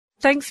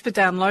Thanks for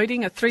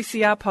downloading a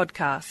 3CR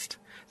podcast.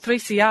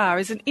 3CR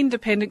is an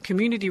independent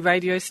community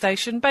radio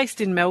station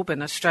based in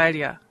Melbourne,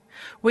 Australia.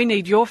 We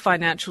need your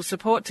financial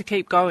support to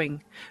keep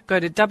going. Go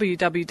to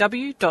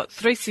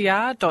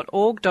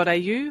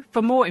www.3cr.org.au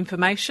for more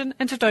information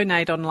and to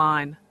donate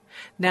online.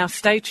 Now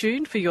stay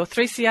tuned for your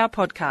 3CR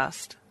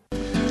podcast.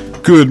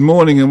 Good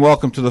morning and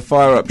welcome to the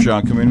Fire Up Show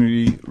on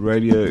Community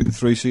Radio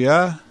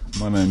 3CR.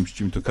 My name's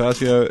Jim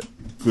Tocasio.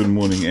 Good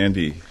morning,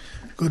 Andy.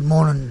 Good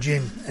morning,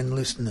 Jim and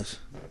listeners.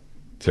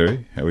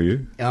 Terry, how are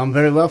you? I'm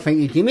very well, thank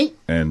you, Jimmy.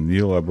 And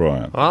Neil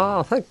O'Brien.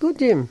 Oh, thank good,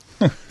 Jim.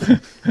 There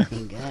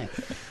you go.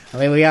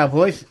 Well, here we are,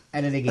 boys.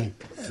 At it again.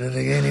 At it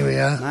again, here we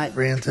are. Mate.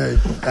 Round two.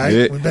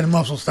 Okay, Yeah. we better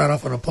also start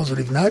off on a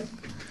positive note.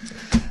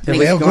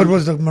 Mate, How good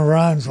was the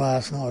Maroons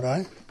last night, eh?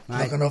 Mate.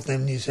 Knocking off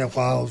them New South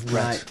Wales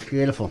rats. Right,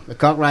 beautiful. The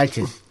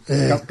cockroaches.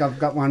 Yeah.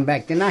 Got one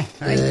back, didn't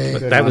they? Yeah.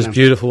 Good That on was them.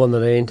 beautiful on the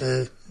end.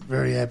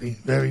 Very happy.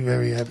 Very,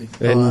 very happy.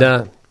 And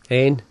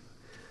Anne,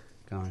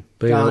 Go on.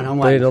 being, Go on, I'm being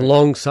waiting a for it.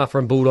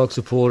 long-suffering Bulldog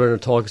supporter and a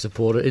Tiger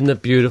supporter, isn't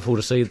it beautiful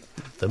to see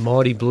the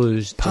mighty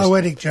Blues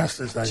Poetic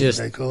justice, just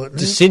they call it.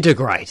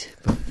 disintegrate?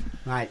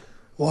 Mate,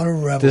 What a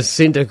rebel.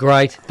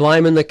 Disintegrate.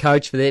 Blaming the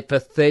coach for their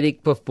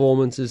pathetic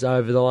performances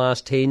over the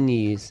last 10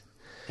 years.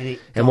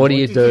 And what do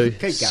you do?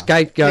 Keep going.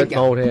 Scapegoat Keep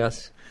going.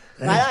 Malthouse.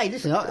 Mate, hey,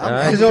 listen, I'm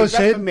As going I to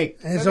said- for Mick.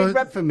 as Let me I-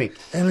 rap for Mick.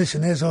 And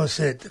listen, as I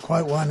said, the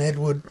quote one,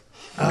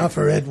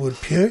 Arthur Edward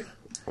Pugh,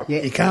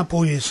 Yeah. you can't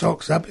pull your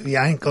socks up if you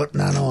ain't got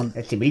none on.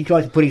 That's him. He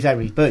tries to put his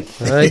over his boots.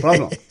 That's Hey. the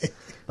problem.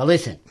 But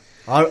listen,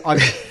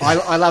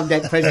 I love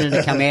that president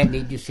to come out and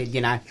he just said, you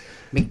know,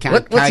 Mick can't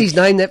What's coach. his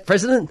name, that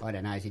president? I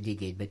don't know, he's a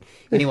dickhead. But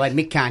anyway,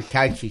 Mick can't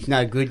coach, he's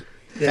no good.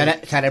 So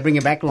they bring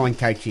a backline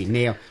coach in.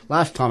 Now,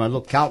 last time I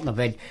looked, Carlton have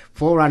had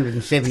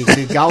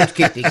 472 goals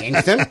kicked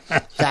against them.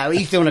 So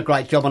he's doing a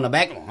great job on the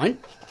backline.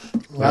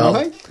 Well,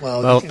 look-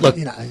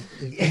 you know,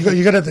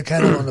 you got to have the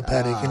cattle on the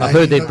paddock. You know, I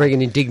heard you they're got-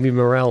 bringing in Digby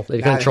Morrell.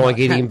 They're going to try and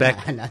get him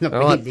back. No, not All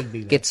right, bringing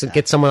Digby get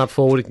back. someone up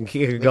forward who can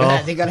kick a goal.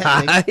 They're going to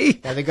have Hey?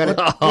 They're going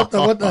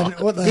to.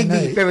 what they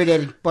Digby's need. buried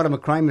at the bottom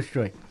of Kramer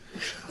Street.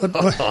 What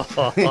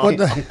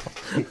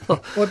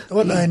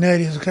they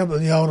need is a couple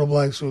of the older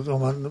blokes.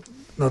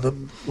 Not a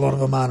lot of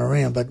them aren't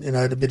around, but you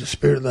know the bit of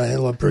spirit they had,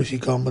 like Brucey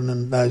Comben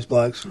and those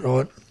blokes,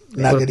 right?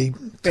 Nuggety,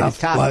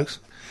 tough blokes.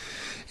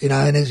 You know,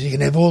 and as you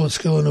can have all the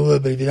skill in the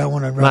world, but if you don't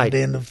want to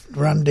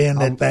run down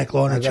that back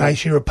line and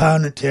chase your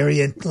opponent, Terry,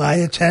 and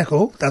lay a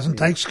tackle, doesn't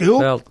take skill.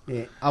 Well,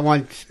 Yeah, I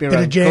want Bit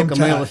Spiro of jam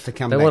Kokomelis to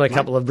come they back. want a mate.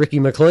 couple of Ricky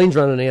McLeans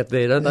running out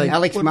there, don't they?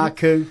 Alex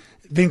Marcoux.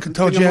 Vin Bring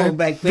 'em all Katojo,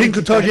 back.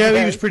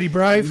 he was pretty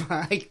brave.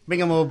 Bring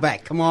them all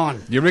back. Come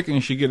on. You reckon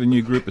you should get a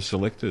new group of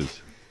selectors?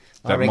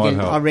 That might I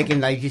help. reckon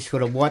they just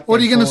sort of wiped. What are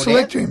that you going to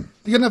forward select out. him?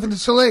 You got nothing to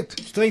select.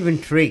 Stephen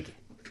Trigg.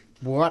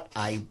 What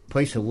a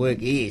piece of work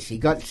he is. He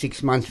got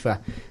 6 months for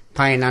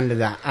paying under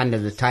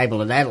the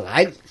table at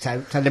Adelaide, so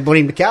they brought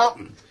him to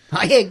Carlton.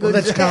 Oh, yeah, good.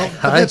 Well, that's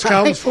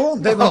Carlton's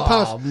form. They've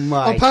got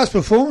mate. past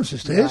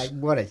performances, Tess.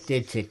 Mate, what a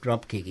dead set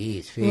drop kick he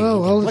is.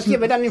 Well, What's listen- he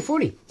ever done in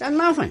footy? Done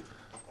nothing.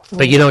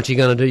 But you know what you're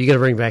going to do? You're going to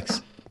bring back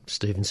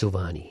Stephen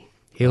Silvani.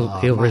 He'll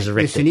Mate,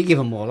 resurrect listen, it. you give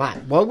him all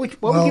that. Why would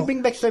you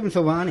bring back Stephen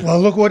Silvani? Well,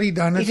 look what he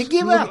done. He's a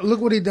giver. Look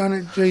what he done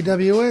at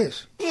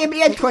GWS. Yeah, but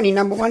he had 20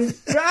 number one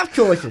draft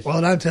choices.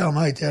 Well, don't tell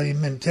me. Tell your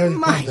men. Tell your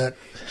men Mate, that.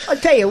 I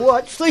tell you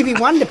what, Stevie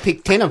Wonder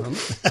picked 10 of them.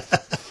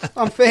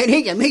 I'm fair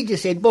dinkum. He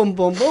just said boom,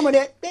 boom, boom, and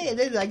there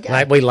they go.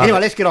 Mate, we love anyway,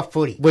 it. let's get off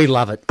footy. We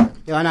love it.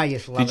 Yeah, I know you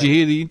love Did it. you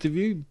hear the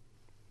interview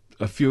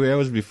a few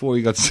hours before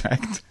he got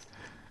sacked?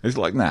 It's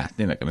like, nah,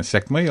 they're not going to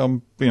sack me.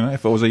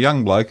 If I was a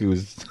young bloke who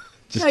was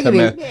just No, come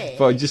you out, mean, yeah.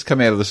 if I just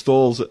come out of the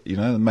stalls,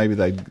 maybe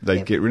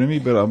they'd get rid of me.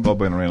 But I've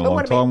been around a But long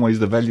what time. about- Where's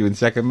the value in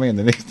sacking me? And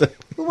the next day,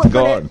 Well, what,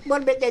 gone.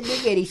 what about that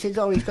dickhead? He says,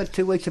 he's got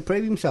 2 weeks to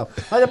prove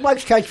himself. Oh, the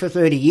bloke's coached for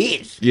 30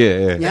 years.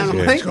 Yeah, You know what I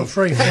mean? He's got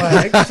 3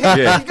 flags.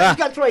 Yeah. He's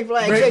got 3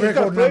 flags. yeah, he's got to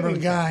Record prove number of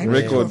himself. games.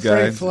 Record He's got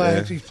 3 games,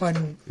 flags. yeah. He's played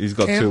in He's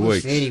got 2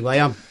 countless- weeks. Anyway,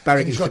 I'm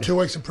barracking. He's got 2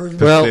 weeks to prove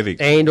himself. Well,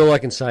 Pathetic. and all I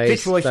can say is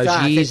Fitzroy those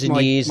Stars, years that's and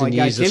my- years my and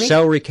guy, years of Jimmy.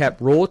 salary cap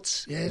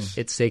rorts, Yes.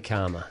 it's their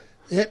karma.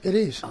 Yep, it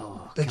is.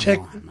 Oh,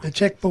 the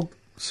checkbook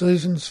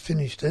season's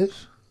finished,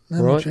 Tess. No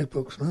more Right.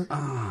 checkbooks, mate.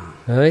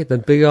 Hey, the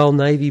big old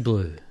navy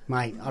blue. Mate,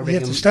 I You have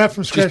reckon. to start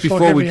from scratch. Just before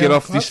like we every get other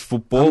off club. this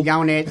football, I'm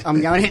going out the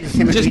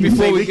cemetery. just to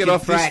before see we get Richard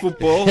off this Pratt.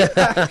 football,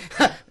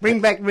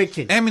 Bring back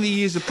Richard. how many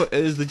years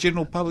has the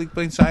general public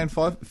been saying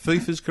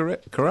FIFA's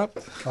corrupt?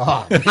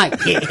 Oh, mate,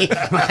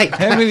 yeah, mate.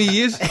 How many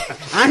years?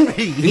 100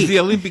 Is years. the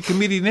Olympic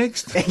Committee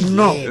next?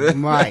 No. Yeah,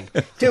 mate.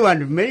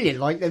 200 million.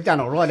 Like, they've done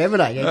all right, haven't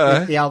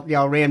they? The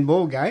old round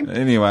ball game.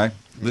 Anyway,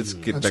 let's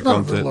get It's back not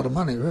on a to... lot of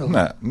money, really.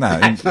 No.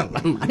 That's not a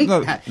lot of money.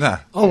 No.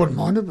 I wouldn't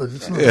mind it, but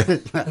it's not.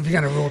 If you're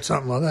going to reward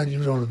something like that,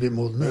 you're on a bit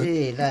more than that.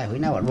 Yeah, no, we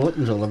know what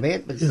Rawton's all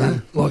about, but You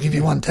know, like if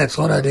you won Tats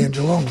Lotto down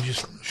Geelong, you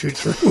just shoot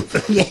through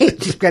with it. yeah,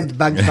 just grab the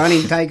Bugs Bunny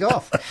and take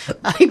off.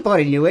 He bought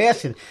a new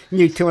house and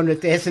new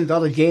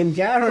 $200,000 jam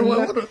jar. And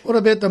Well, what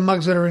about the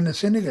mugs that are in the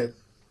syndicate?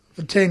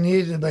 For 10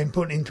 years, they've been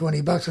putting in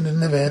 $20 and they've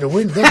never had a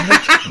win. Doesn't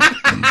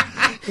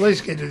it?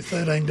 least get you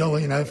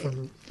 $13, for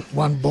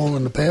one ball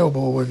in the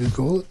Powerball, whatever you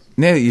call it.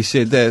 Now that you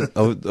said that,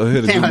 I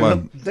heard a good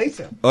one.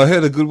 I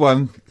heard a good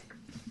one.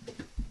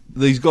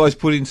 These guys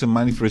put in some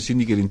money for a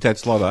syndicate in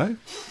Tats Lotto,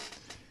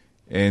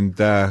 and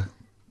the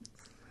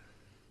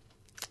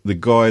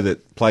guy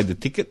that played the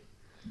ticket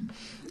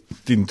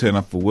didn't turn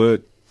up for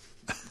work,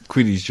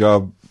 quit his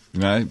job,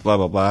 blah,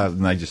 blah, blah,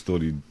 and they just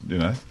thought he'd,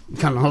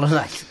 Come on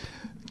holidays.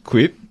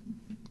 quit.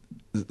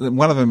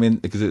 One of them,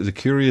 because it was a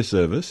courier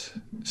service,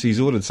 so he's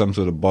ordered some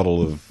sort of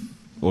bottle of,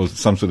 or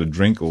some sort of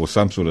drink, or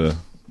some sort of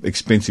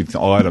expensive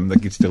item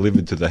that gets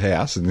delivered to the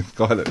house, and the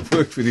guy that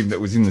worked with him that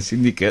was in the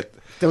syndicate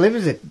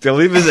delivers it.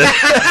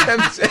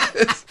 And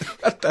says,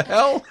 what the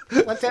hell?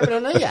 What's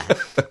happening here?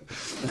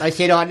 They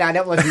said, oh, no,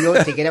 that wasn't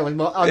your ticket. That was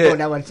my... I thought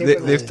that was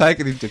they've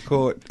taken him to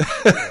court.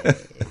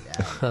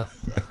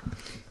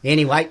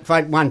 Anyway,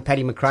 vote 1,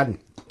 Paddy McCrudden.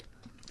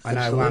 I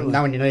know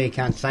no one you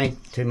can't say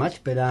too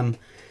much, but I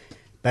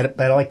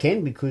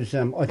can because I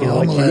can I'm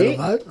allowed to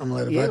vote. I'm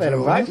allowed to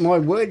vote. My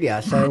word,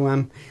 yeah. So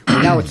we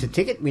know it's a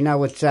ticket. We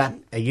know it's a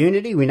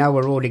unity. We know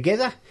we're all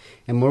together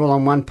and we're all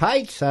on one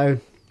page. So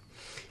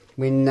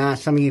when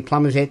some of you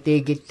plumbers out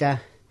there get a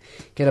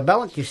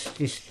ballot,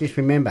 just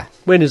remember.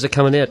 When is it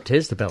coming out,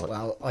 Tez, the ballot?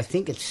 Well, I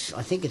think it's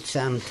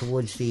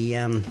towards the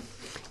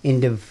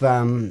end of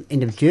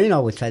June. I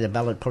would say the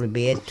ballot will probably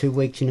be out 2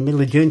 weeks in the middle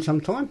of June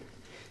sometime.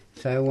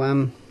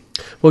 So.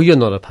 Well, you're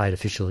not a paid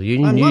official of the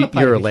union.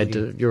 You're allowed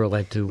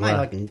to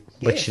Mate,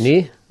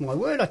 electioneer. My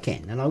word, I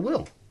can, and I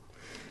will,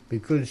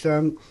 because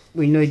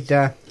we need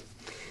our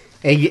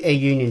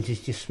unions has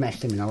just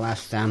smashed them in the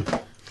last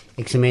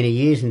X amount of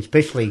years, and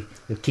especially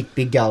we've kicked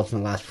big goals in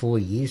the last 4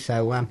 years.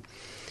 So why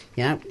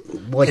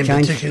change? In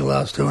particular,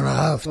 last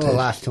 2.5. Well, the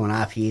last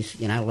 2.5 years,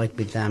 like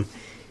with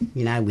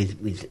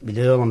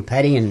Earl and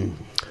Paddy and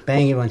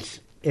bang,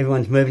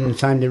 everyone's moving in the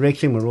same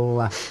direction. We're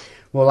all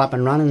up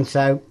and running,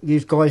 so you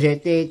guys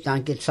out there,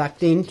 don't get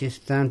sucked in.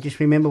 Just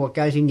remember what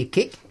goes in your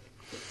kit.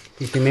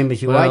 Just remember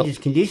your wages,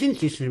 conditions.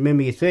 Just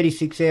remember your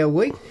 36-hour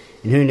week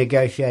and who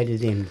negotiated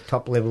them. The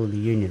top level of the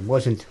union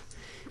wasn't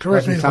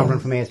someone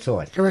from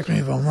outside. Correct me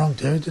if I'm wrong,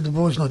 Terry. Did the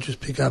boys not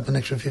just pick up an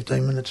extra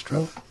 15 minutes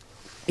travel?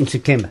 In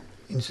September,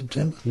 we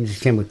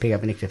pick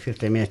up an extra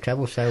 15 minutes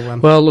travel. So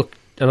well, look,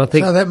 and I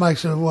think so that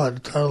makes it a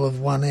total of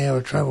 1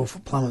 hour travel for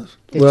plumbers.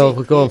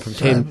 We've gone from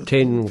 10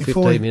 or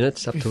 15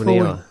 minutes up to an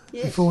hour.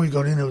 Before we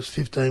got in, it was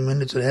 15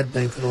 minutes. It had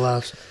been for the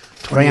last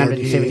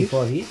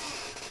 375 years.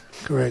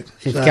 Correct.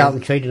 Since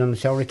Carlton cheated on the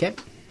salary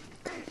cap.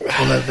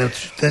 Well,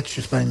 that's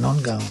just been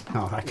non-going.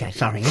 Oh, okay.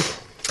 Sorry.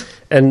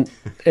 And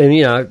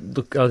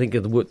look, I think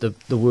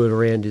the word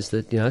around is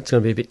that it's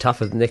going to be a bit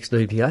tougher than next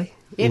EPA.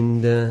 Yep.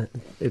 And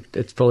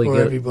it's probably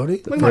for everybody.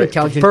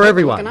 For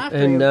everyone,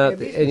 and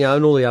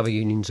all the other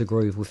unions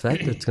agree with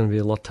that. It's going to be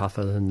a lot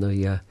tougher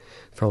than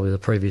probably the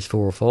previous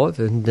 4 or 5,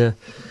 and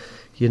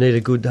you need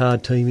a good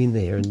hard team in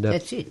there. And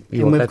that's it.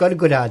 And we've got a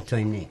good hard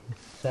team there.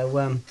 So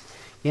why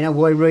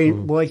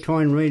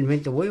try and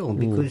reinvent the wheel?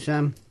 Because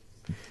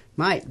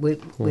mate,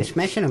 we're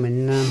smashing them,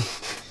 and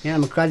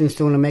McCrudden's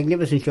doing a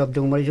magnificent job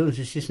doing what he's doing as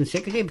assistant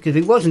secretary. Because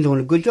if he wasn't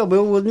doing a good job, we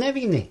all wouldn't have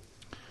him there.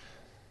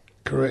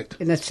 Correct.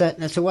 And that's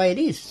the way it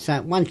is.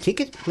 So one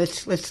ticket.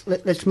 Let's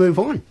move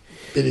on.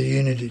 Bit of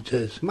unity,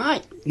 Tez.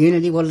 Mate,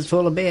 unity, what it's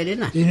all about,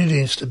 isn't it? Unity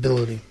and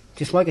stability.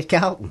 Just like at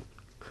Carlton.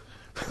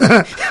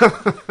 Well,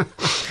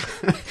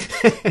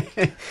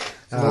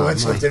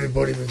 that's left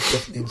everybody been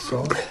definitely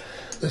inside.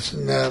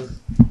 Listen,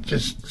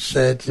 just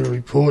sad to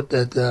report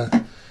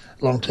that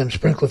long-term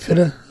sprinkler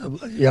fitter,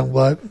 a young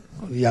bloke,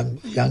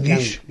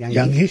 youngish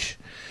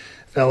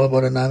fellow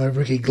by the name of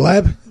Ricky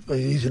Glab.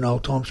 He's an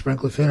old-time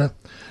sprinkler fitter.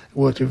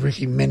 Worked with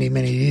Ricky many,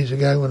 many years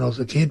ago when I was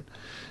a kid,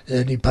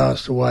 and he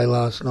passed away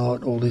last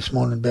night or this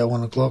morning about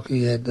 1 o'clock.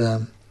 He had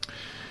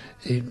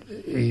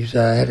he's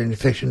had an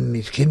infection in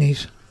his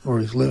kidneys or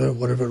his liver,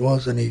 whatever it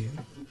was, and he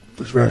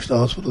was rushed to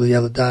hospital the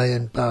other day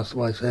and passed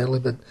away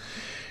sadly. But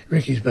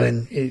Ricky's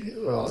been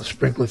a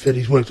sprinkler fit.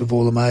 He's worked with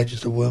all the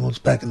majors, the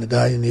Wormels back in the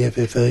day in the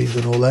FFEs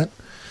and all that,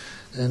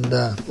 and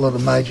a lot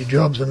of major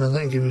jobs. And I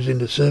think he was in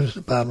the service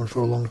department for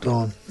a long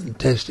time and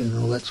testing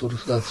and all that sort of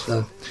stuff.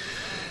 So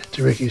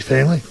to Ricky's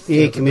family.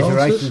 Yeah,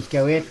 commiserations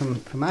go out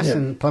from us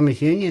and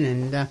Plumbers Union,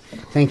 and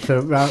thanks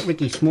for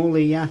Ricky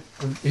Smalley.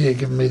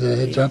 Giving me the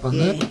heads up on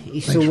that.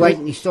 He's still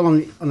waiting. He's still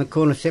on the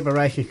corner of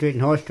Separation Street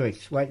and High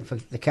Street, waiting for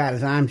the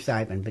Carter's Arms to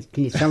open. But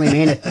can you tell him,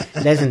 man, it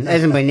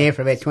hasn't been there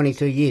for about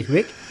 22 years,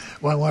 Rick?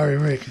 Won't worry,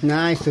 Rick.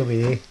 No, he'll still be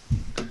there.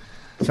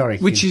 Sorry.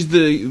 Which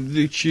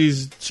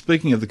is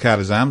speaking of the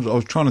Carter's Arms, I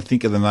was trying to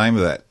think of the name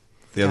of that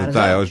the other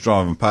day. I was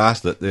driving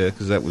past it there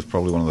because that was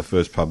probably one of the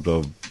first pubs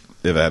I've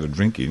ever had a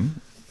drink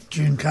in.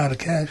 June Carter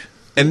Cash.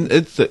 And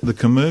it's the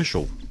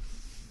commercial.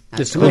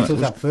 The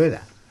commercial's up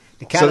further.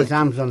 The Carter's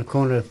Arms on the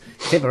corner of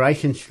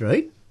Separation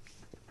Street,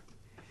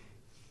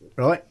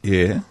 right?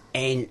 Yeah.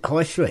 And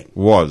High Street.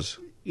 Was.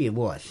 Yeah, it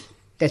was.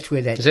 That's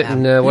where that... Is it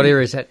in what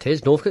area is that,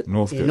 Tez? Northcote?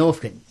 Yeah,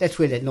 Northcote. That's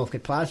where that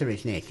Northcote Plaza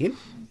is now, Jim.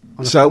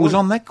 So it was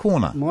on that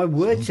corner? My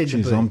word said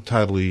the bird. I'm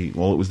totally...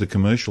 Well, it was the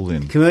commercial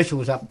then. The commercial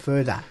was up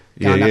further.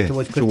 going up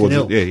towards Clifton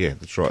Hill. Yeah,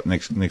 that's right.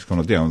 Next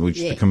corner down, which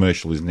the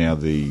commercial is now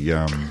the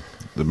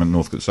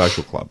Northcote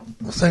Social Club.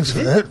 Well, thanks for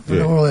that.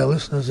 For all our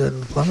listeners out in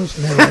the plumbers,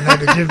 now they know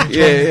the difference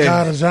between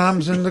Carter's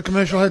Arms and the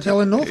Commercial Hotel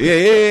in Northcote.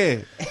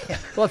 Yeah.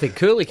 Well, I think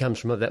Curly comes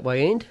from that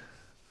way, and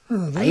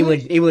He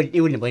wouldn't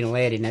have been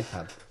allowed in that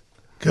pub.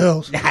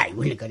 Girls? No, he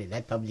wouldn't have got in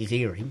that pub. He's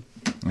hearing.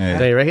 Yeah.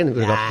 do you reckon? They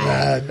would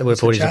have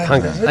thought he's a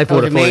punk. They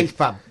thought a man's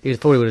pub. He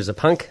thought he was a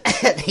punk.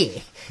 Yeah.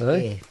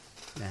 Right?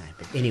 No,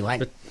 but anyway.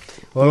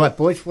 All right,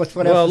 boys. What else?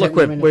 Well, look,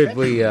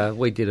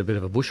 we did a bit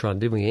of a bush run,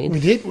 didn't we, Ian? We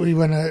did. We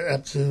went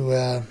up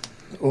to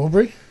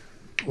Albury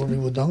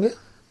Wodonga,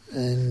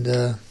 and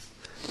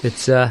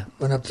It's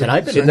went up to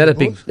isn't that a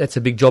big? That's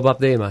a big job up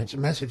there, mate. It's a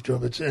massive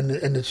job. And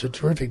it's a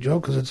terrific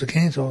job because it's a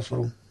cancer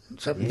hospital.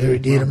 It's something very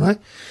dear to me.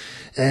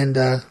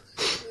 And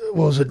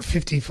was it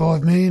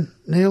 55 million,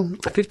 Neil?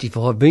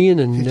 55 million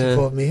and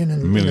 55 million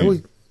and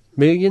Million.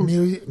 million.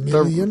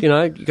 Million. You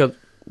know, you got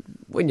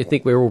when you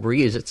think where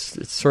Albury is, it's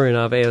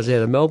 3.5 hours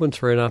out of Melbourne,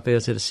 3.5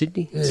 hours out of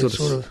Sydney. Yeah, It's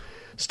sort of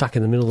stuck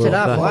in the middle It's of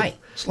halfway.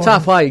 It's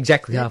halfway,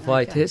 exactly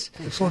halfway. okay. Yes.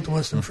 It's like the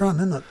Western Front,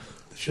 isn't it?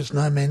 It's just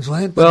no man's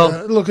land. Well-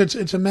 But, look,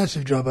 it's a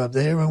massive job up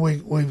there, and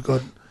we've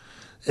got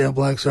our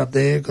blokes up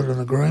there, got an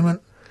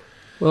agreement.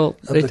 Well,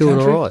 Up they're the doing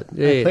country? all right.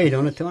 Yeah. Peed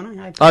on it, Tony.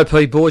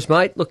 OP boys,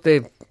 mate. Look,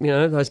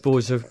 those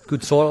boys are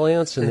good site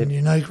allowance and And they're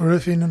Unique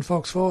Roofing and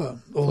Foxfire,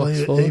 all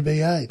Foxfire.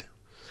 EB8.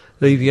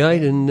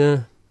 EV8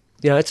 and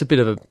it's a bit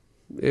of a.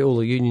 All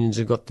the unions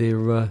have got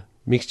their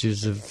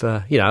mixtures of.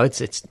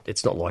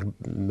 It's not like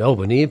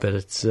Melbourne here, but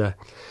it's.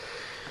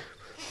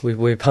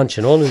 We're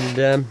punching on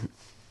and.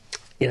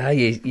 You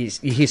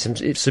hear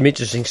some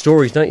interesting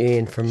stories, don't you,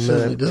 Ian? From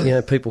Certainly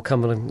do. people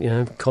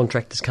coming,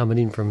 contractors coming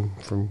in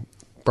from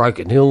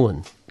Broken Hill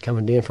and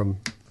coming down from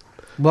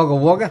Wagga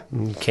Wagga.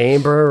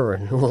 Canberra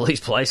and all these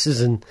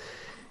places, and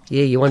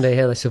you wonder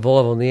how they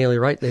survive on the hourly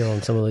rate there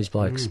on some of these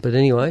blokes. But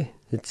anyway,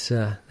 it's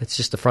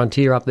just the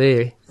frontier up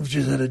there. We've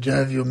just had a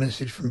jovial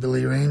message from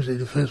Billy Ramsey.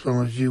 The first one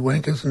was you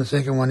wankers, and the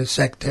second one is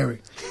sack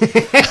Terry.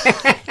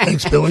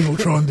 Thanks, Billy. We'll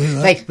try and do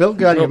that. Thanks, Bill.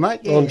 Good on you,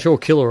 mate. I'm sure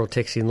Killer will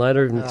text in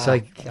later and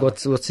say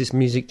what's this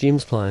music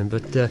Jim's playing,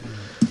 but.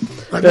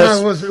 But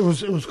no,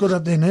 it was good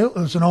up there, Neil. It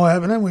was an eye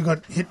opener. We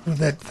got hit with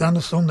that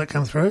thunderstorm that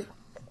come through,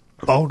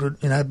 belted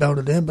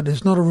down. But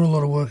there's not a real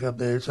lot of work up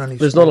there. It's only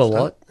There's not a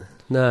lot.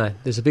 No,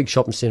 there's a big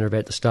shopping centre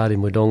about to start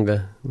in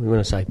Wodonga. We want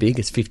to say big.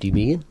 It's 50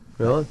 million,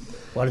 right?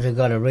 What has it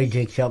got? A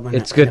reject shop and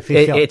It's a got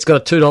fish shop? it's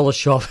got a $2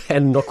 shop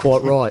and not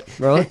quite right,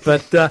 right?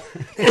 But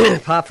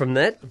apart from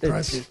that,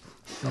 it's,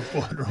 not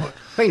quite right.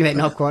 Speaking about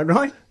not quite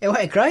right. How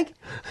are you, Craig?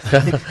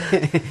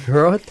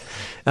 right.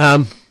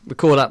 We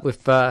caught up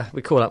with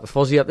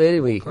Fozzie up there,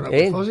 didn't we? Caught up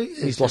Ian? with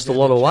Fozzie. He's lost a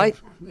lot of weight.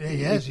 Yeah,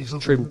 he has. He's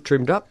looking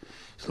Trimmed up,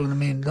 $1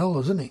 million,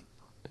 isn't he?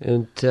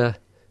 and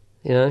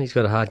he's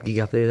got a hard gig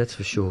up there, that's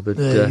for sure. But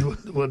No,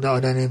 I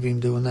don't envy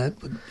him doing that.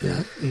 But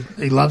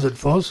he loves it,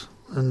 Foz,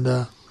 and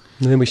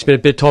then we spent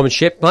a bit of time in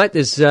Shep, mate.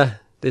 There's a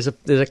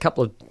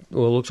couple of it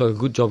looks like a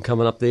good job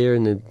coming up there,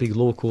 and the big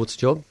law courts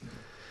job.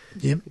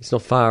 yep. It's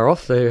not far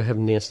off. They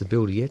haven't announced the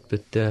builder yet,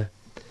 but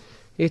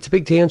it's a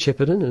big town,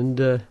 Shepparton,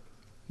 and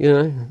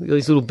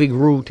these little big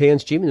rural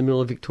towns, Jim, in the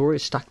middle of Victoria,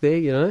 stuck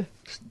there.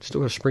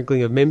 Still got a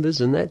sprinkling of members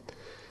and that.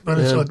 But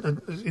it's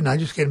like,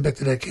 just getting back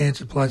to that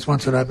cancer place.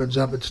 Once it opens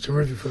up, it's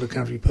terrific for the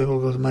country people.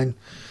 Because I mean,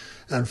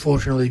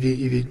 unfortunately,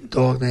 if you're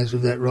diagnosed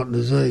with that rotten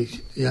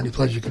disease, the only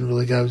place you can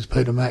really go is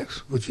Peter Max,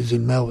 which is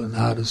in Melbourne, the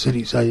heart of the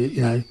city. So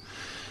you're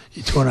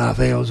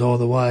 2.5 hours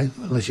either way,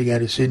 unless you go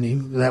to Sydney.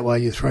 That way,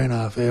 you're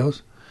 3.5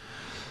 hours.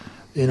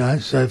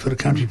 So for the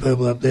country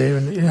people up there,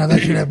 and they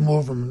should have more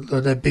of them.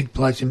 That big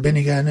place in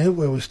Bendigo now,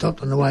 where we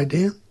stopped on the way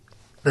down,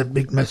 that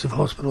big massive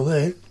hospital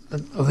there.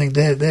 I think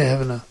they're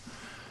having a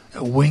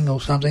wing or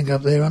something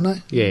up there, aren't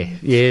they?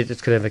 Yeah.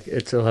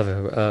 It'll have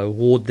a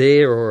ward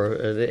there or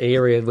an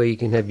area where you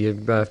can have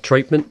your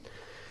treatment.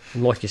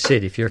 And like you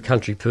said, if you're a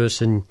country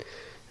person,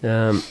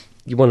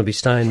 you want to be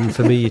staying in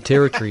familiar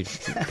territory,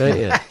 don't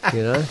you?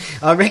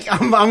 I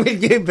reckon I'm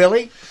with you,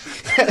 Billy.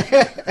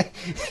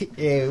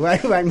 We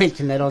won't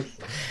mention that on.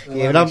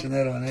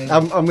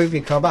 I'm with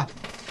you, Cobber.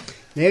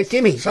 Now,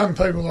 Timmy. Some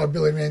people like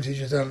Billy Ramsey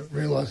just don't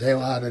realise how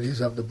hard it is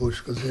up the bush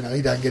because,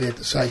 he don't get out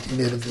the safety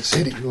net of the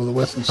city or the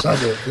western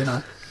suburbs,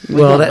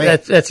 Well,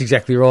 that's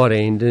exactly right,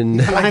 Ian. And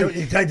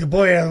You take the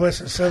boy out of the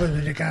western suburbs,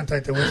 but you can't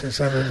take the western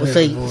suburbs. Well,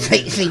 see,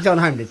 he's on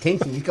home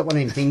detention. He's got one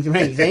of them things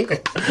around his ankle.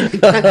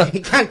 He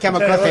can't come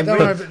across that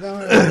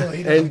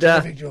bridge.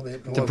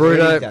 And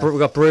Bruno, we've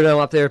got Bruno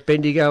up there at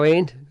Bendigo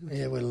end.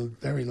 Yeah, we're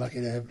very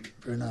lucky to have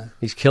Bruno.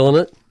 He's killing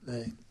it.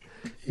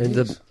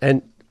 Yeah.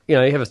 And you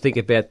have a think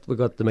about, we've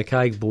got the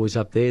McCaig boys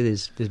up there.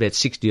 There's about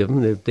 60 of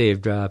them.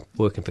 They're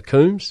working for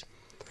Coombs.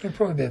 They're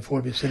probably about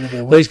 40% of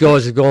their work. These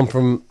guys have gone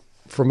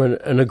from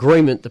an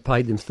agreement that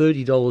paid them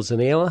 $30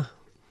 an hour,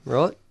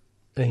 right?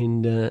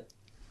 And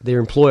their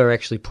employer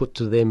actually put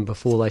to them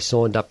before they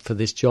signed up for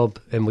this job,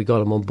 and we got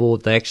them on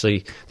board. Their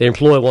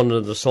employer wanted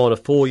them to sign a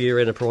 4-year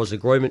enterprise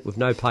agreement with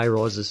no pay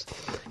rises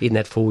in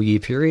that 4-year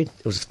period.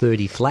 It was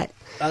 30 flat.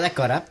 Oh, that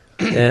got up.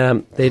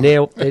 They're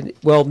now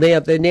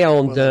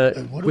on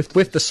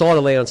with the side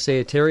allowance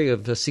there, Terry,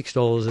 of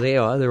 $6 an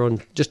hour. They're on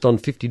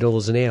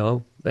 $50 an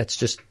hour. That's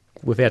just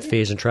without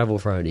fares and travel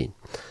thrown in.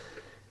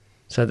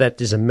 So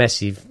that is a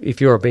massive. If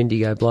you're a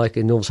Bendigo bloke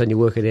and all of a sudden you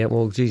work it out,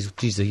 well, geez,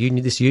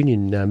 this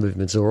union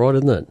movement's all right,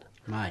 isn't it?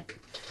 Mate,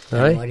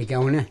 Hey? way to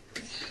go in there.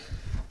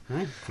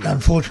 Hey?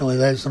 Unfortunately,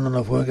 there's not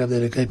enough work up there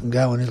to keep them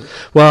going, is it?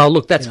 Well,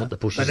 look, that's what the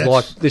push but is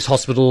like. This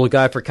hospital will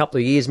go for a couple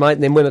of years, mate,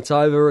 and then when it's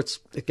over,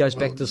 it goes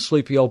back to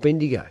sleepy old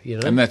Bendigo, you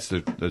know. And that's the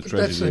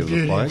tragedy of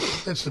the plague.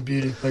 That's the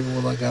beauty of people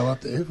when they go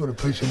up there for the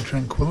peace and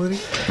tranquility.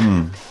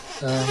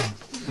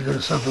 You've got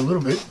to suffer a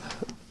little bit,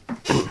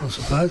 I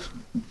suppose.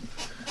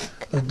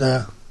 But,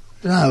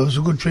 no, it was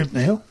a good trip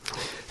now.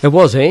 It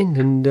was,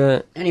 and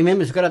Any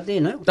members got up there,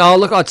 no? oh,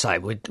 look, I'd say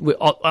we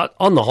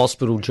on the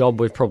hospital job,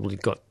 we've probably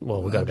got,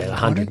 we've got about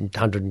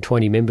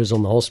 120 members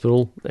on the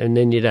hospital, and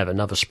then you'd have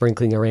another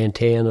sprinkling around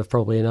town of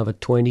probably another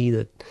 20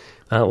 that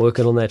aren't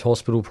working on that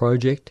hospital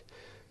project.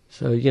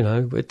 So, you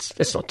know,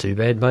 it's not too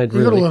bad, mate,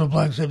 We've got a really. lot of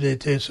blokes up there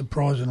too,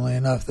 surprisingly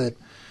enough, that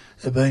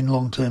have been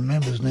long-term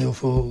members, Neil,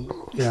 for,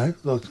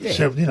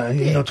 several,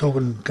 you're not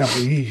talking a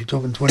couple of years, you're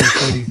talking 20,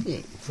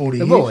 30, 40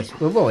 years.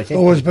 We've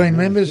Always been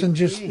members and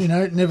just,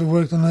 never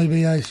worked on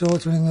EBA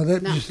sites or anything like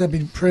that. No. Just they've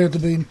been proud to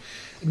be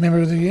a member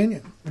of the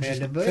union, which Proud is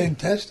to be.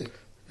 fantastic.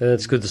 And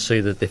it's good to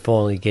see that they're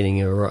finally getting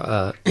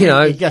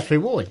It's just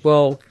reward.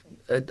 well,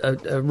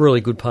 a really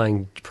good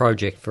paying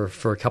project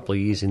for a couple of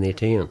years in their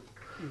town.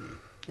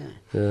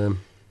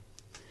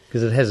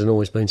 Because it hasn't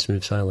always been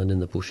smooth sailing in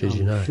the bush, as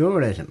you know.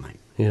 Sure it hasn't, mate.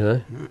 You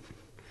know.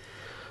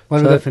 What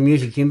have we got for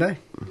music, Jimbo?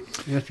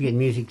 You have to get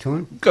music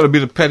time. Got a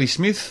bit of Patti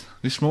Smith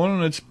this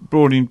morning. It's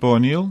brought in by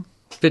Neil.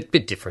 Bit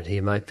different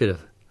here, mate. Bit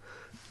of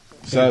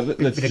So let's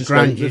bit of just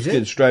grunge, let's is get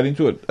it? straight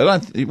into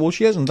it.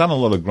 She hasn't done a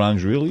lot of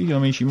grunge, really. I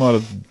mean, she might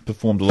have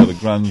performed a lot of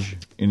grunge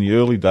in the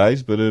early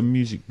days, but her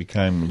music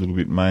became a little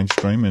bit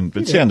mainstream,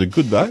 but it sounded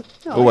good, though.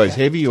 Always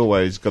heavy,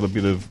 always got a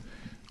bit of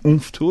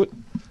oomph to it.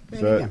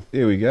 So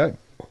here we go.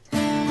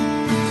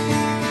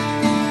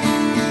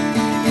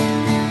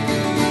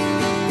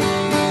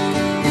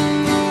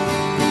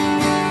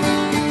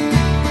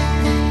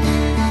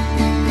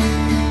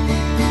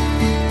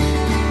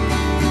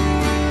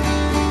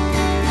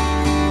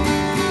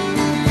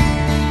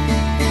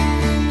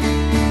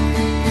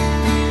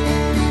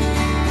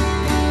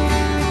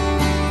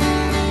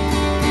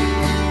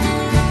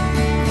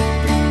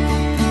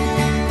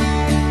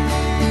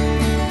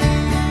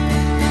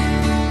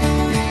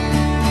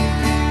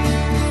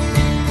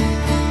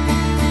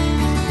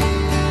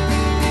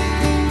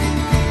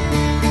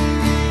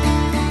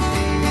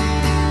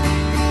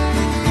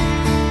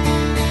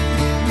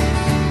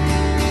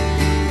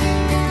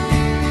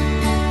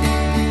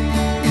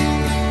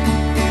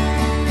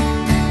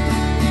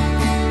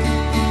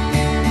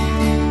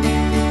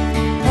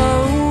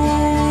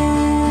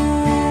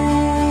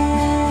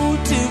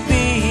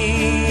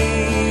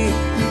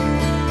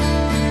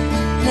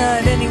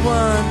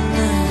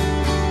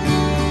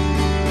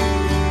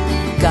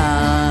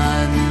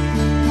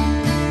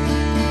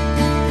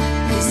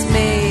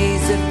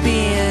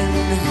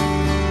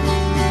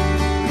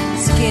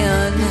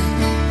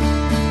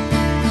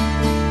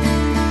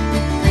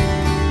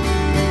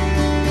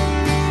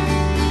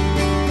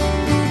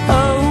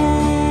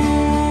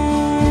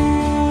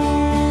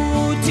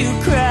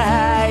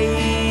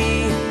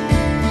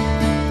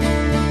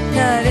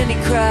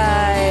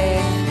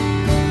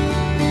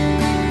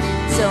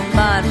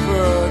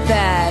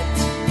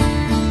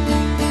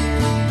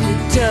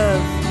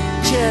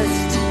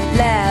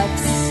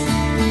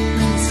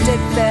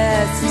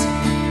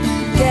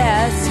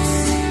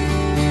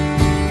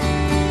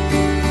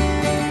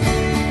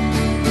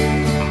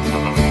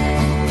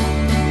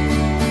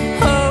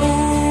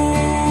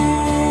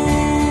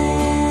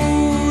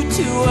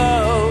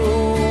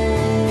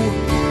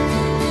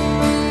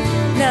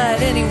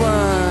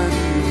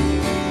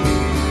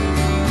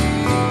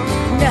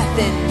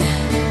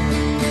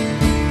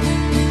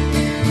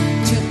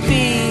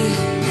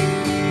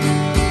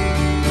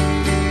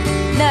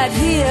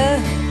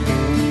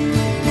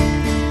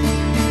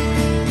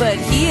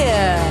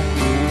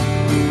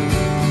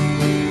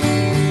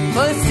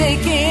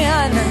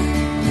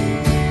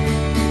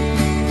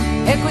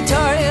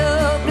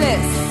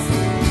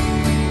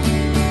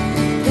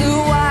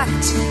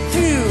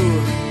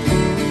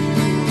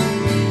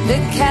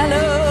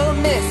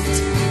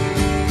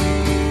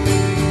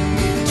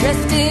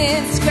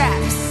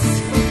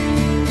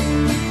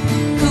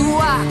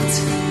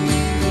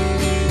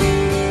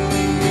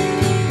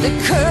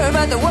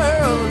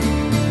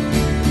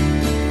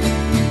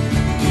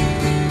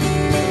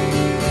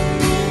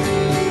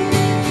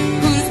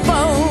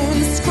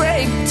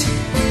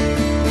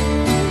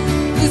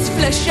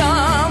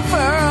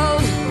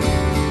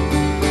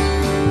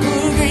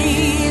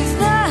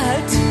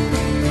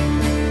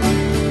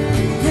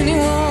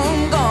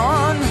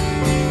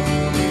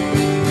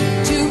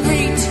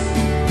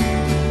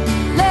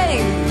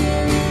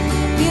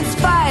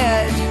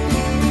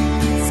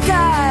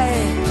 Sky,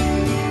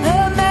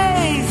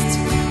 amazed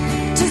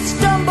to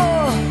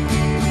stumble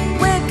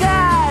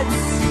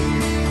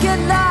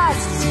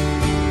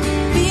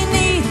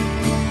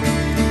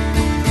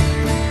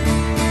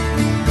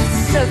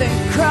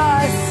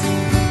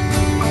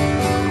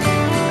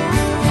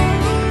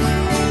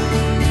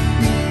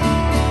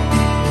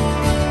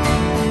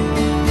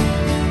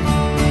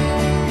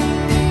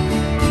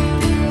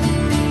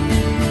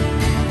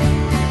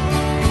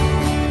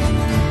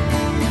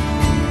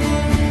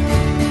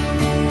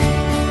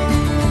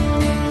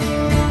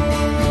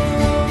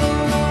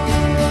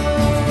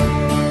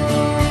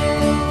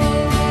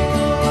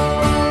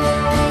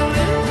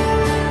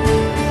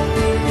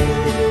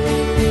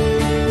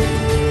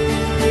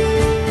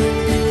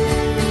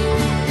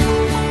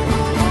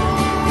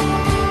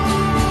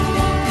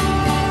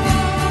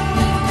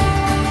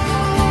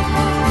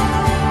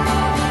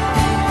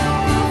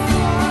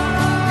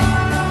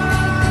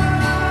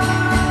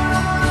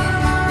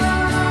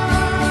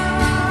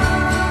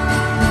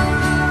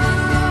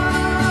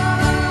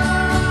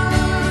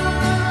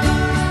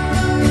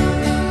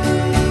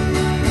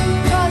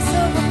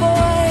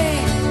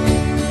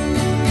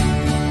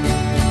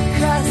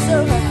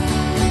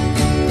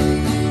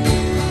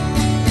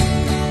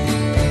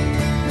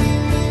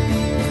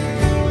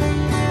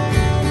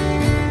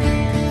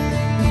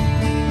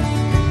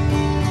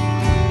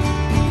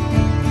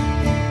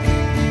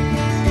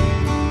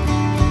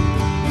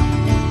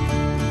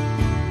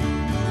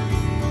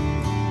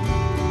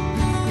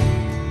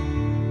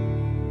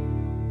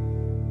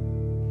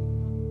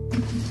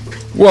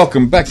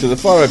Welcome back to the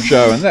Fire Up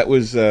Show, and that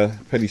was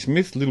Patti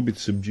Smith, a little bit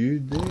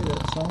subdued there,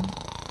 that song.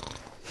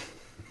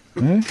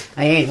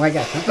 Hey, Ann, wake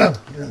up. Huh?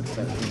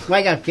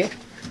 Wake up, Jeff.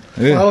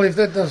 Yeah. Well, if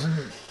that doesn't...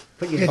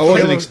 I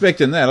wasn't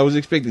expecting that. I was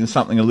expecting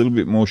something a little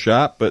bit more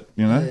sharp, but,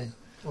 you know. Yeah.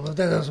 Well, if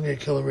that doesn't get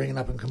Killer ringing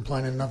up and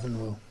complaining, nothing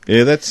will.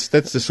 Yeah, that's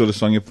the sort of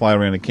song you play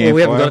around a campfire. Well,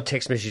 we haven't got a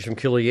text message from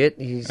Killer yet.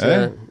 He's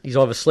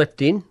either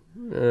slept in...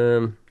 He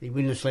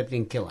wouldn't have slept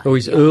in Killer. or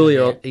he's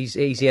earlier. He's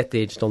out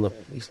there just on the...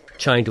 He's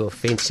chained to a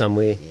fence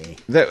somewhere.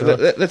 Yeah.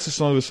 That's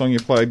the song you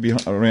play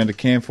around a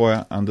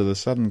campfire under the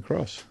Southern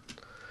Cross,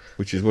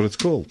 which is what it's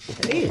called.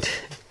 It is.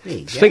 There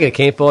you go. Speaking of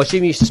campfire,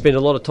 Jim used to spend a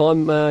lot of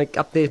time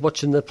up there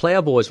watching the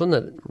Ploughboys, wasn't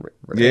it?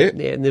 Yeah.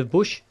 In the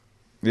bush.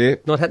 Yeah.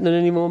 Not happening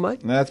anymore,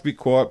 mate? No, it's a bit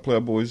quiet,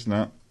 Ploughboys.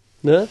 No.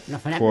 No?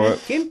 Nothing Quiet.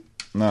 happening, Jim?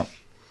 No.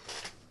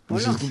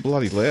 This is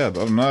bloody loud.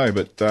 I don't know,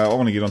 but I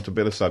want to get on to a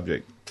better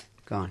subject.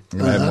 Go on. I'm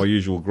going to have my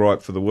usual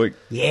gripe for the week.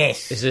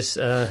 Yes. Is this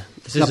Not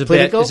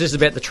political? is this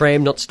about the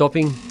tram not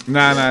stopping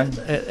No. out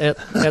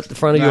the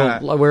front of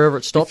your wherever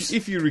it stops?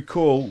 If you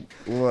recall,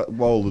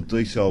 while the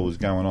diesel was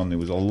going on, there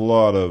was a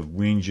lot of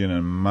whinging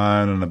and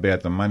moaning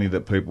about the money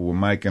that people were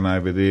making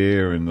over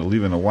there and the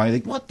living away.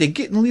 They're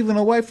getting living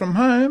away from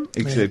home,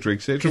 etc.,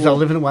 etc. Because they're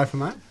living away from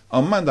home?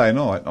 On Monday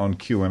night on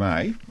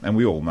Q&A, and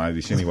we all know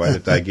this anyway,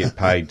 that they get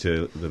paid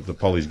to the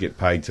pollies get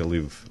paid to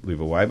live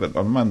away. But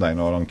on Monday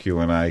night on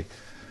Q&A,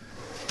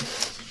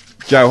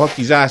 Joe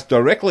Hockey's asked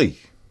directly,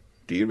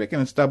 "Do you reckon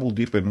it's double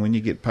dipping when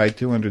you get paid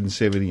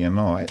 $270 a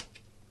night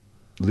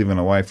living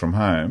away from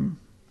home,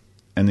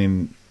 and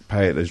then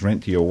pay it as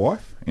rent to your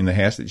wife in the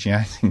house that she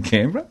owns in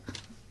Canberra?"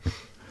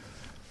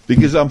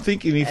 Because I'm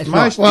thinking his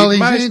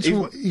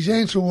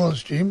answer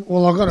was, Jim,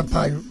 well, I've got to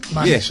pay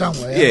money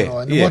somewhere, haven't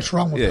I? And what's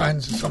wrong with paying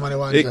someone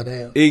who owns that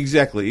house?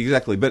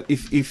 Exactly. But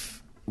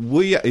if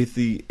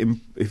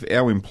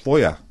our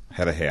employer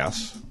had a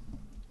house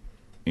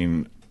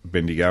in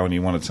Bendigo and he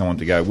wanted someone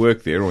to go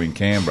work there or in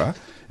Canberra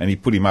and he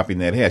put him up in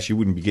that house, you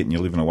wouldn't be getting you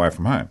living away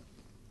from home.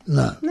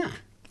 No.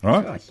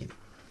 Right?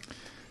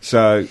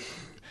 So,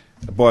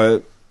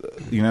 by,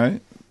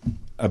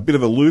 a bit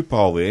of a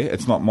loophole there,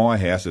 it's not my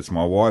house, it's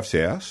my wife's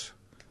house.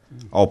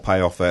 I'll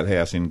pay off that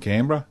house in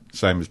Canberra,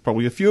 same as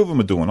probably a few of them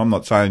are doing. I'm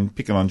not saying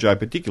picking on Joe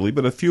particularly,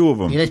 but a few of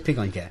them. Yeah, let's pick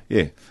on Joe.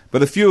 Yeah,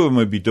 but a few of them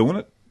would be doing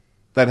it.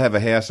 They'd have a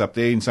house up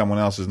there in someone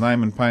else's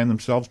name and paying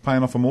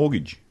off a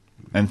mortgage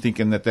and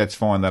thinking that that's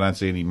fine. They don't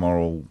see any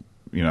moral,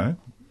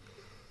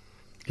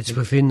 It's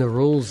within the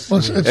rules. Well,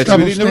 it's within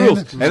the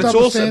rules. And it's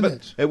it's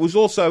standards. it was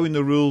also in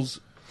the rules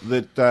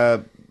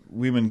that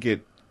women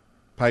get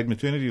paid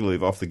maternity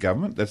leave off the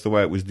government. That's the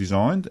way it was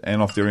designed,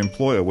 and off their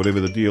employer, whatever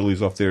the deal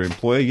is off their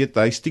employer. Yet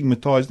they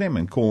stigmatise them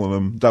and calling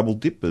them double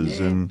dippers,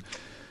 and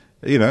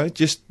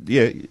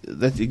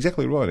that's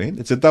exactly right, Ant.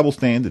 It's a double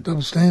standard.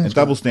 Double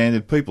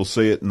standard. People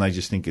see it and they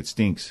just think it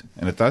stinks,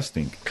 and it does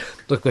stink.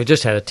 Look, we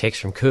just had a text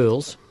from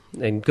Curls,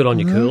 and good on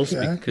you, Curls,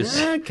 because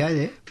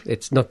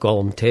it's not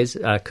Gollum,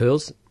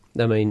 Curls.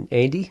 I mean,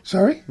 Andy.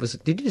 Sorry?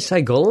 Did you just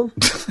say Gollum?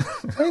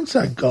 I didn't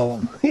say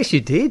Gollum. Yes, you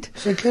did. I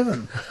said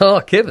Kevin. Oh,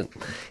 Kevin.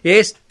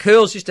 Yes,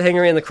 Curls used to hang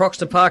around the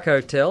Croxton Park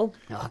Hotel.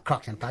 Oh,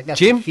 Croxton Park. That's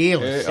Jim?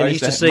 fearless. And he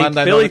used to see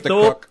Monday Billy night at the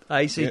Thorpe, Croc.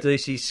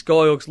 ACDC,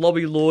 Skyhawks,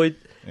 Lobby Lloyd.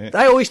 Yeah.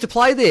 They all used to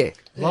play there.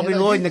 Lobby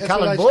Lloyd and the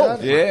coloured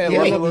balls. Yeah,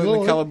 Lobby Lloyd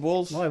and the coloured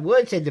balls. My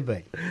word said to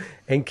be.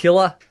 And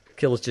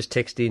Killer's just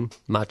texted in,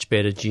 much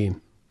better,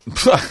 Jim.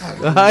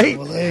 Hey?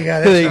 Well, there you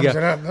go. That sums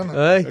it up, doesn't it?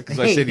 Hey? Because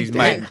I said his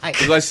mate.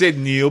 Because I said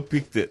Neil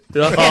picked it.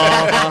 Good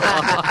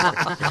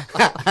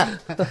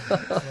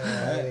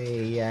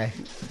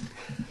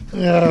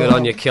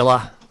on you,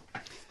 Killer.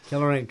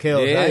 Killer and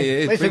Kills, Yeah, eh?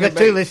 yeah. At least we've got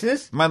two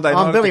listeners. Monday night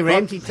I'm at Billy the Croc.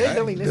 Ramsey too.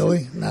 Billy,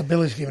 listen.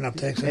 Billy's giving up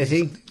text. Is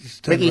he? He's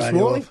turned Ricky the radio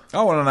Smalley? off.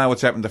 I want to know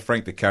what's happened to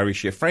Frank the Curry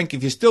Chef. Frank,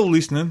 if you're still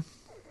listening,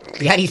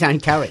 He had his own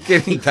curry.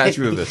 get in touch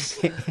with us.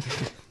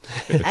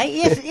 Hey,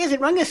 yes, it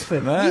rung us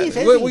for No, years,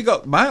 hasn't we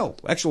got mail,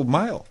 actual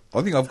mail.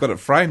 I think I've got it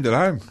framed at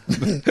home.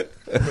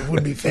 It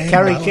wouldn't be fan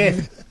Curry mail,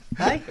 chef.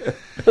 Hey?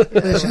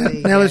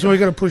 Now, listen, we've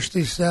got to push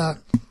this 3CR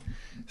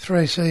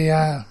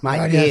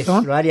Mate, yes,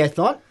 radiothon.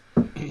 radiothon.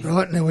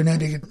 Right, now we need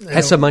to get...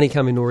 Has some money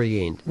come in already,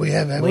 Ian? We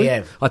have, We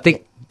have. I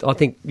think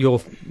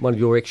one of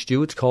your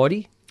ex-stewards,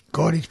 Coyote,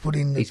 Cody's put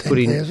in the he's put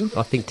in, 10,000.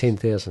 I think,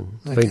 10,000.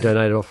 It's Okay. been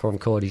donated off from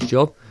Coyote's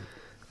job.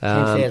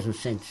 10,000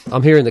 cents.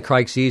 I'm hearing that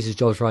Craig Sears' his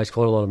job's raised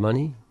quite a lot of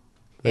money.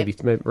 Maybe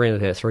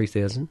round about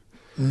 3,000.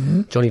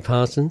 Mm-hmm. Johnny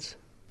Parsons,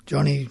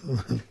 Johnny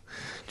will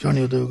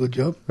do a good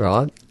job.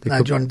 right?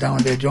 No, John, don't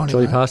worry about Johnny,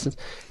 Johnny mate. Parsons.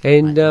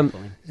 And Don't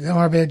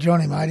worry about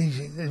Johnny, mate. He's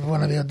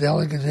one of our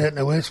delegates out in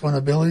the West, one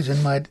of Billy's,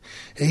 and, mate,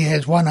 he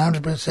has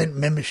 100%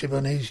 membership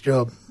on his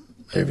job,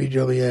 every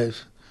job he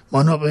has.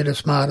 Might not be the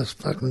smartest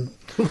fucking...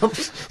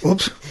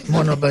 Whoops.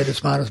 Might not be the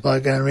smartest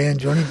bloke going around,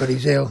 Johnny, but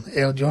he's our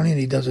Johnny, and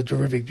he does a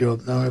terrific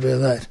job. Don't worry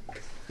about that.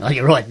 Oh,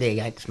 you're right there.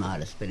 You ain't the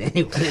smartest, but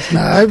anyway.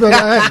 No,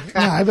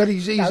 but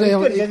he's No, our...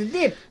 he's good as a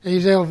dip.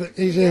 He's our boy, that's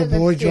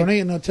it. Johnny,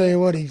 and I'll tell you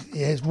what, he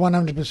has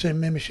 100%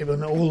 membership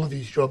on all of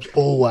his jobs,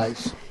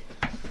 always.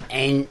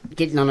 And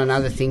getting on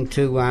another thing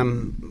too,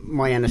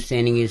 my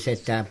understanding is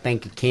that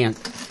bank account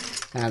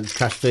The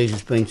trustees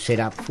has been set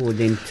up for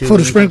them to For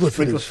the sprinkler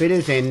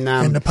fitters.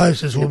 and the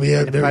posters will be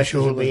out the very posters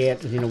will shortly. be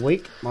out within a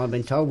week, I've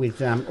been told, with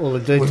all the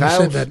We details.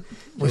 said that. We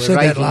We're said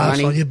that raising last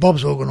money. time. Yeah,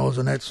 Bob's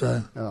organising that,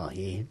 so Oh,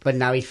 yeah. But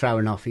no, he's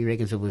throwing off. He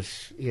reckons it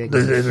was... He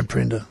reckons there's a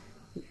printer.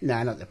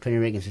 no, not the printer.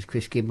 He reckons it's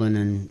Chris Giblin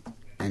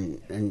and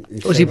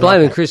Was he Steve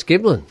blaming Rocker. Chris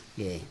Giblin?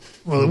 Yeah.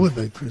 Well, it would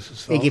be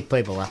Chris's He fault. give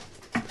people up.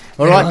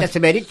 All right, that's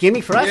about it,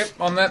 Jimmy, for us. Yep,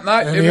 on that note,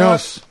 Anything everyone,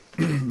 else?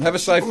 have a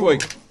safe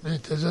week. Yeah,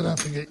 don't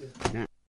forget.